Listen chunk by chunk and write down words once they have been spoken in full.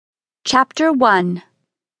Chapter 1.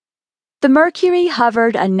 The mercury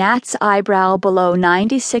hovered a gnat's eyebrow below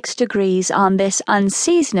 96 degrees on this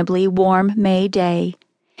unseasonably warm May day.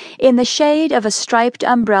 In the shade of a striped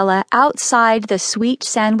umbrella outside the Sweet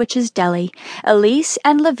Sandwiches deli, Elise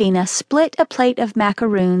and Lavina split a plate of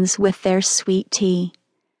macaroons with their sweet tea.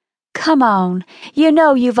 "Come on, you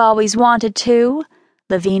know you've always wanted to."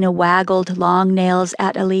 Lavina waggled long nails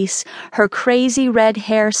at Elise, her crazy red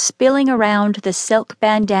hair spilling around the silk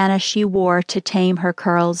bandana she wore to tame her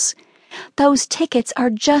curls. "Those tickets are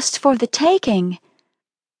just for the taking."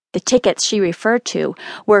 The tickets she referred to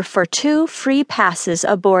were for 2 free passes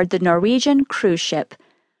aboard the Norwegian cruise ship.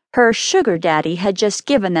 Her sugar daddy had just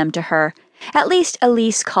given them to her. At least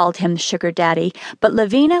Elise called him sugar daddy, but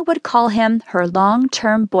Lavina would call him her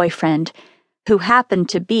long-term boyfriend, who happened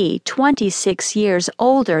to be 26 years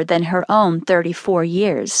older than her own 34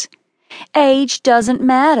 years. "Age doesn't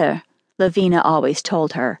matter," Lavina always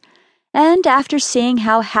told her. And after seeing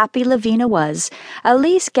how happy Lavina was,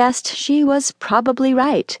 Elise guessed she was probably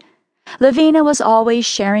right. Lavina was always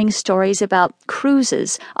sharing stories about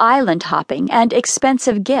cruises, island hopping, and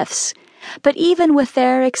expensive gifts. But even with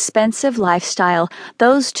their expensive lifestyle,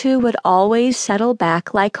 those two would always settle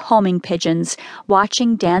back like homing pigeons,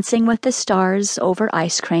 watching Dancing with the Stars over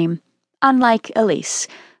ice cream, unlike Elise,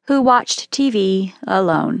 who watched TV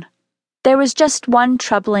alone. There was just one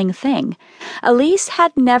troubling thing. Elise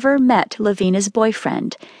had never met Lavina's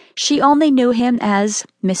boyfriend. She only knew him as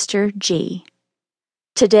Mr. G.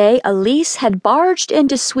 Today, Elise had barged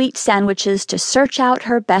into Sweet Sandwiches to search out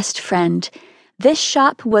her best friend. This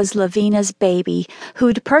shop was Lavina's baby,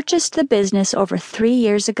 who'd purchased the business over 3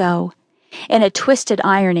 years ago. In a twisted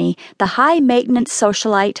irony, the high-maintenance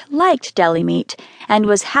socialite liked deli meat and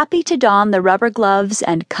was happy to don the rubber gloves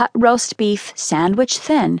and cut roast beef sandwich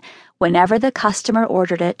thin whenever the customer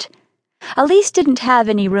ordered it. Elise didn't have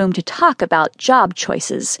any room to talk about job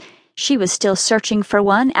choices. She was still searching for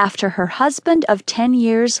one after her husband of 10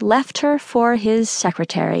 years left her for his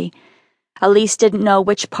secretary. Elise didn't know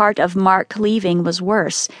which part of Mark leaving was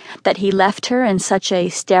worse, that he left her in such a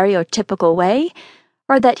stereotypical way,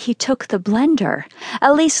 or that he took the blender.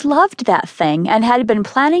 Elise loved that thing and had been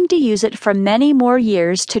planning to use it for many more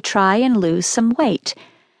years to try and lose some weight.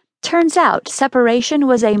 Turns out separation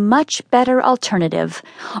was a much better alternative.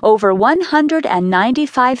 Over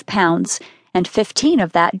 195 pounds, and 15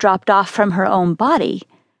 of that dropped off from her own body.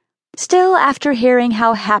 Still, after hearing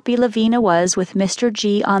how happy Lavina was with Mr.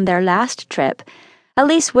 G on their last trip,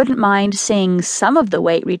 Elise wouldn't mind seeing some of the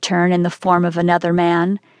weight return in the form of another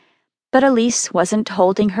man. But Elise wasn't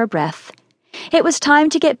holding her breath. It was time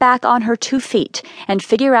to get back on her 2 feet and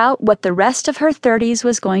figure out what the rest of her 30s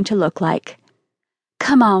was going to look like.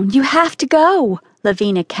 "Come on, you have to go,"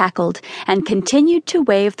 Lavina cackled and continued to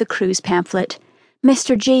wave the cruise pamphlet.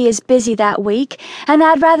 "Mr. G is busy that week, and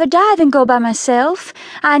I'd rather die than go by myself.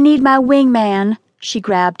 I need my wingman." She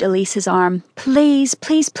grabbed Elise's arm. "Please,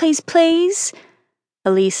 please, please, please."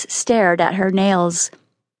 Elise stared at her nails.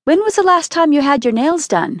 "When was the last time you had your nails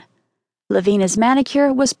done?" Lavina's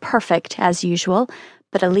manicure was perfect, as usual,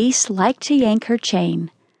 but Elise liked to yank her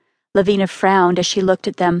chain. Lavina frowned as she looked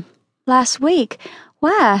at them. "Last week?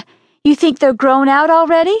 Why, you think they're grown out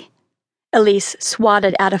already?" Elise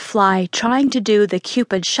swatted at a fly, trying to do the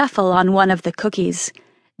Cupid shuffle on one of the cookies.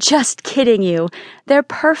 "Just kidding you. They're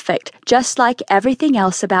perfect, just like everything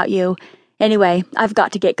else about you. Anyway, I've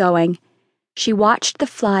got to get going." She watched the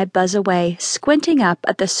fly buzz away, squinting up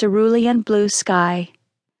at the cerulean blue sky.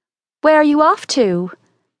 "Where are you off to?"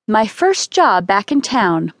 "My first job back in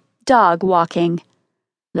town. Dog walking."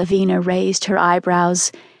 Lavina raised her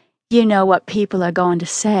eyebrows. "You know what people are going to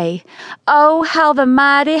say. Oh, how the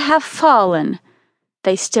mighty have fallen.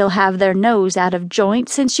 They still have their nose out of joint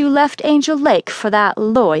since you left Angel Lake for that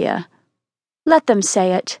lawyer." "Let them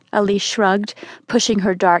say it," Elise shrugged, pushing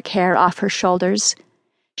her dark hair off her shoulders.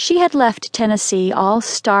 She had left Tennessee all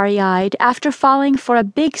starry-eyed after falling for a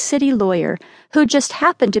big city lawyer who just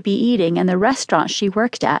happened to be eating in the restaurant she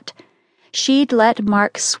worked at. She'd let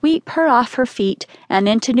Mark sweep her off her feet and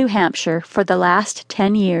into New Hampshire for the last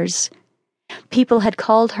 10 years. People had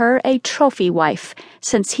called her a trophy wife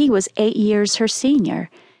since he was 8 years her senior,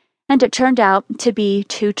 and it turned out to be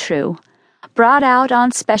too true. Brought out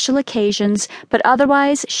on special occasions, but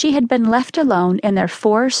otherwise she had been left alone in their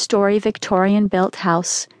 4-story Victorian-built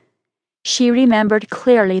house. She remembered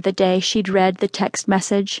clearly the day she'd read the text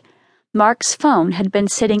message. Mark's phone had been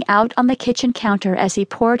sitting out on the kitchen counter as he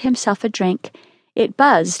poured himself a drink. It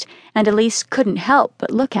buzzed, and Elise couldn't help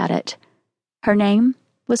but look at it. Her name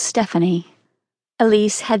was Stephanie.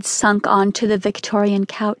 Elise had sunk onto the Victorian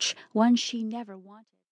couch, one she never wanted.